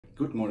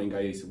Good morning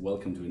guys,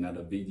 welcome to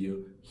another video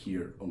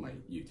here on my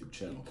YouTube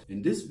channel.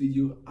 In this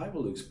video I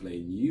will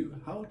explain you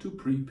how to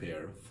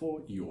prepare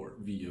for your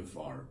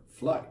VFR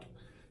flight.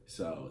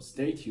 So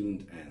stay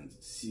tuned and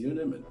see you in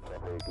a minute.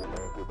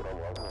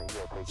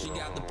 She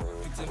got the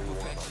perfect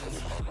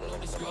imperfections. I know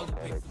this girl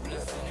depicts the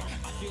blessing.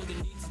 I feel the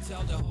need to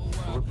tell the whole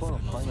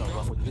world.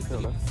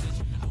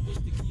 I wish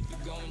to keep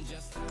it going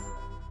just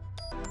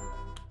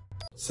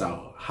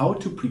So how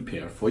to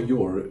prepare for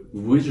your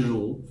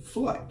visual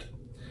flight.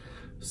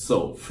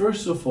 So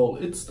first of all,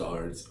 it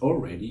starts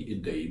already a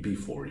day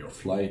before your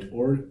flight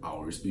or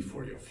hours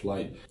before your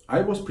flight.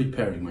 I was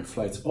preparing my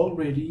flights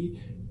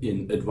already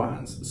in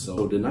advance.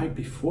 So the night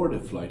before the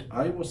flight,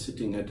 I was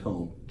sitting at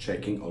home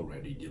checking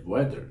already the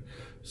weather.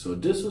 So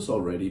this is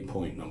already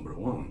point number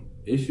one.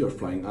 If you're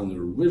flying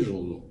under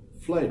visual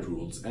flight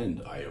rules and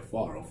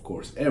IFR, of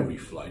course, every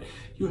flight,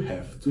 you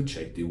have to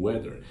check the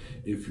weather.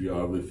 If you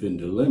are within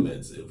the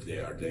limits, if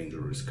there are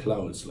dangerous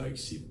clouds like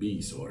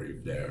CBs, or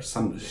if there are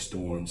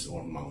thunderstorms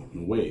or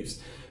mountain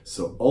waves.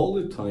 So all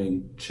the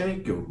time,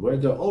 check your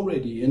weather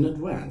already in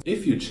advance.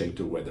 If you check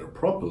the weather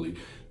properly,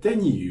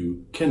 then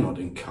you cannot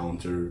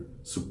encounter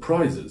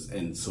surprises,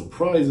 and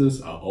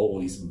surprises are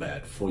always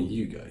bad for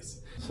you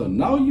guys. So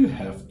now you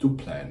have to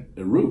plan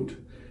a route.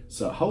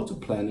 So how to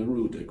plan a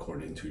route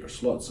according to your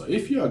slot. So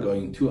if you are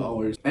going 2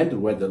 hours and the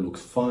weather looks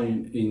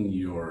fine in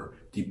your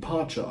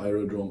departure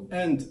aerodrome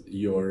and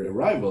your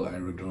arrival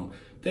aerodrome,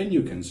 then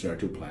you can start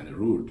to plan a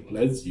route.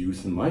 Let's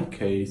use, in my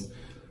case,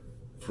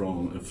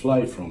 from a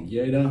flight from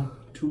Lleida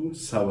to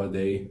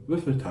Sabadell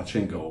with a touch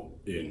and go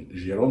in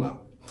Girona.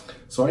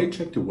 So I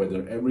check the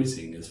weather,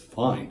 everything is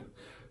fine.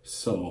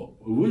 So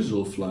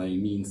visual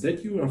flying means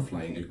that you are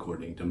flying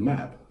according to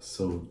map.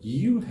 So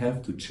you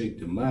have to check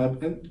the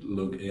map and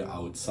look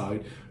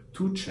outside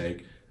to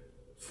check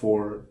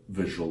for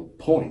visual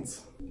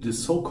points. The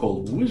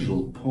so-called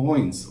visual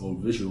points or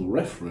visual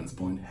reference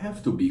point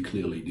have to be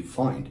clearly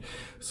defined.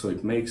 So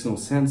it makes no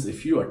sense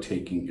if you are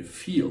taking a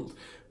field,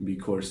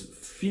 because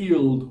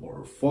field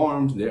or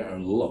farms, there are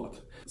a lot.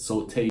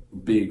 So take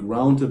big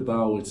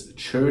roundabouts,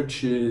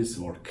 churches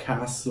or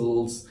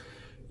castles.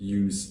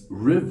 Use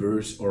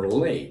rivers or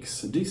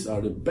lakes. These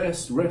are the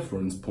best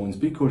reference points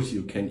because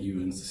you can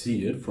even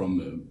see it from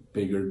a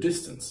bigger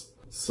distance.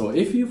 So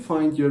if you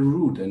find your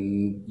route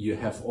and you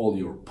have all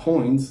your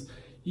points,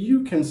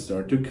 you can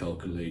start to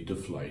calculate the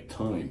flight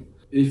time.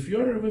 If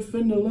you're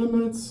within the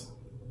limits,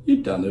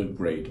 you've done a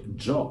great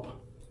job.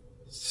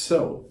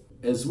 So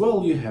as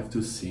well, you have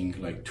to think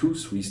like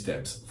 2-3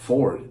 steps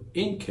forward.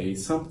 In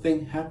case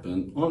something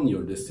happened on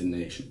your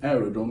destination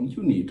aerodrome,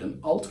 you need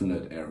an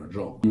alternate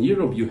aerodrome. In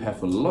Europe, you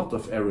have a lot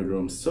of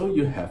aerodromes, so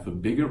you have a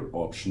bigger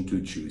option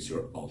to choose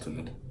your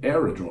alternate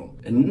aerodrome.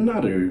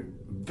 Another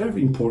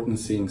very important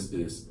thing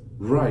is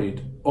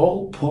write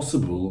all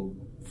possible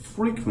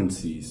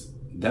frequencies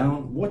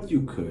down what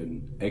you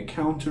could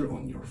encounter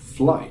on your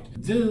flight.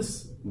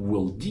 This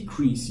will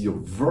decrease your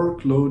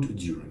workload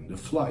during the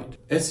flight.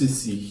 As you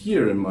see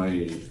here in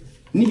my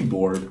knee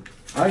board,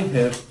 I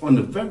have on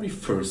the very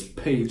first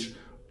page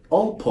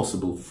all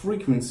possible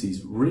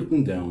frequencies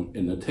written down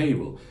in a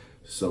table.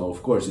 So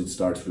of course it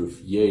starts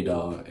with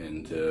Lleida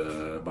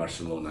and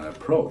Barcelona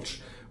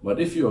approach. But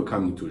if you are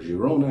coming to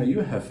Girona, you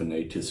have an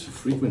ATPL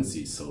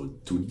frequency. So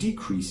to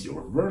decrease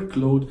your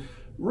workload,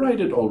 write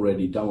it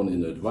already down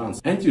in advance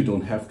and you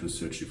don't have to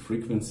search the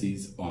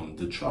frequencies on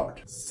the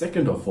chart.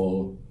 Second of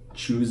all,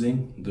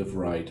 choosing the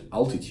right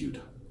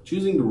altitude.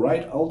 Choosing the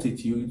right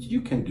altitude, you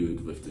can do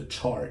it with the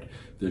chart.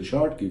 The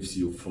chart gives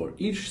you for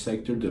each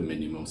sector the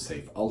minimum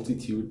safe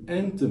altitude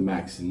and the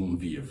maximum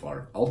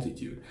VFR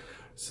altitude.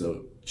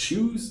 So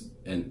choose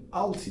an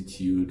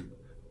altitude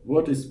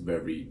what is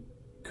very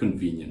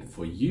convenient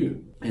for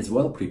you. As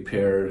well,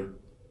 prepare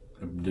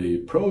the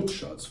approach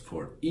shots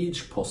for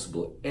each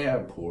possible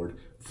airport,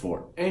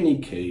 for any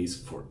case,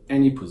 for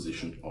any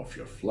position of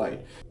your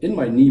flight. In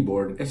my knee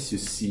board, as you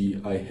see,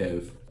 I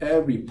have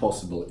every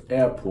possible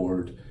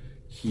airport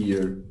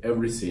here,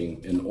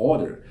 everything in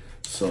order.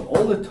 So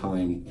all the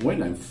time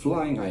when I'm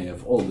flying, I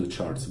have all the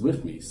charts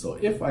with me. So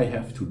if I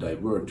have to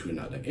divert to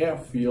another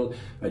airfield,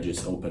 I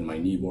just open my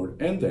knee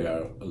board and there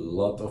are a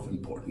lot of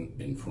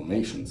important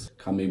informations.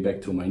 Coming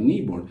back to my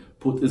knee board,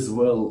 put as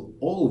well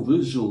all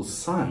visual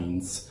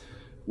signs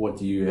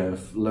what you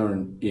have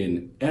learned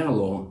in air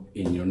law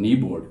in your knee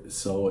board.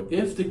 So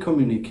if the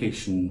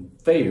communication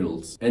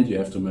fails and you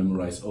have to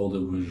memorize all the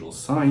visual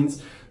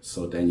signs,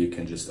 so then you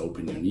can just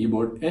open your knee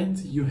board and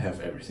you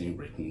have everything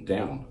written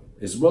down.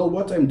 As well,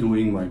 what I'm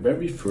doing, my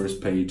very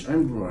first page,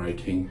 I'm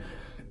writing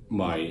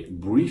my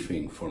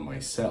briefing for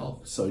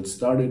myself. So it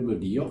started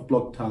with the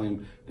off-block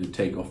time, the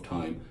takeoff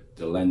time,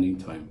 the landing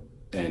time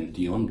and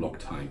the on-block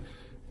time.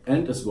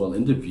 And as well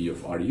in the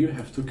VFR, you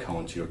have to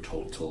count your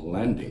total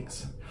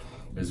landings.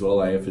 As well,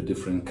 I have a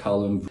different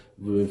column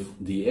with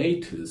the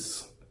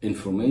ATPL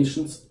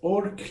informations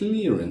or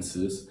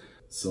clearances.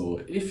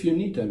 So if you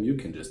need them, you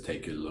can just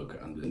take a look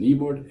on the knee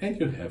board and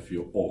you have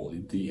all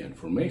the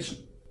information.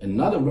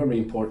 Another very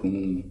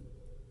important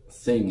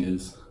thing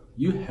is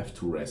you have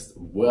to rest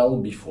well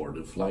before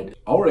the flight.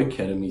 Our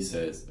academy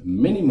says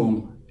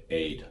minimum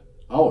 8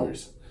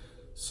 hours.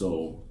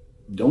 So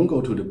don't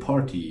go to the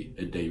party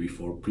a day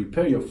before,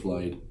 prepare your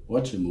flight,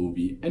 watch a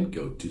movie and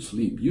go to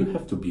sleep. You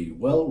have to be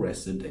well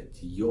rested that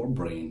your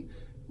brain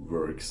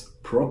works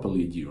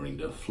properly during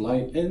the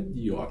flight and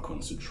you are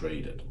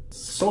concentrated.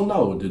 So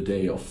now the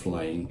day of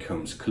flying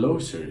comes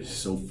closer.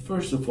 So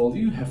first of all,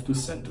 you have to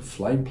send the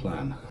flight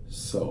plan.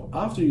 So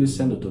after you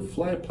send the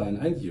flight plan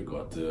and you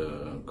got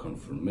the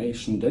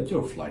confirmation that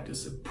your flight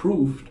is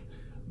approved,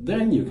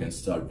 then you can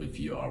start with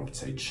your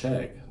outside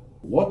check.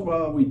 What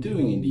are we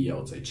doing in the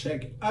outside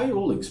check? I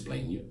will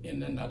explain you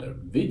in another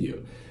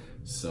video.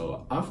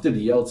 So after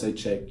the outside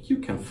check, you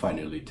can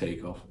finally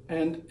take off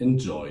and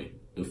enjoy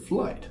the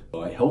flight.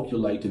 So I hope you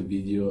liked the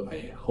video.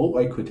 I hope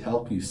I could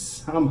help you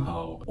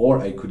somehow, or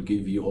I could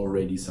give you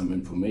already some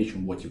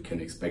information what you can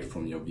expect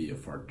from your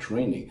VFR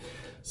training.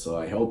 So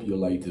I hope you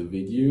liked the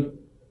video.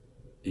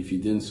 If you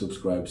didn't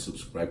subscribe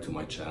to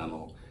my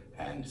channel,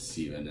 and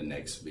see you in the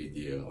next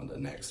video on the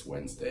next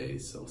Wednesday.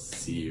 So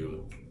see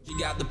you. You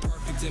got the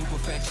perfect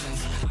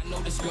imperfections. I know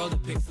this girl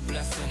depicts a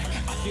blessing.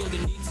 I feel the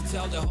need to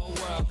tell the whole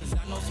world, cause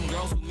I know some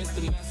girls who missed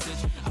the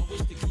message. I wish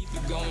to keep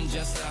it going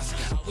just us.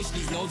 I wish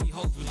these nosy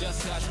hoes would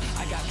just touch.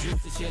 I got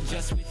dreams to share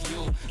just with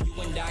you.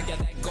 You and I got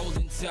that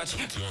golden touch.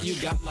 You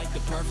got like the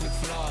perfect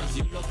flaws.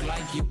 You look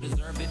like you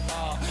deserve it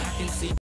all. I can see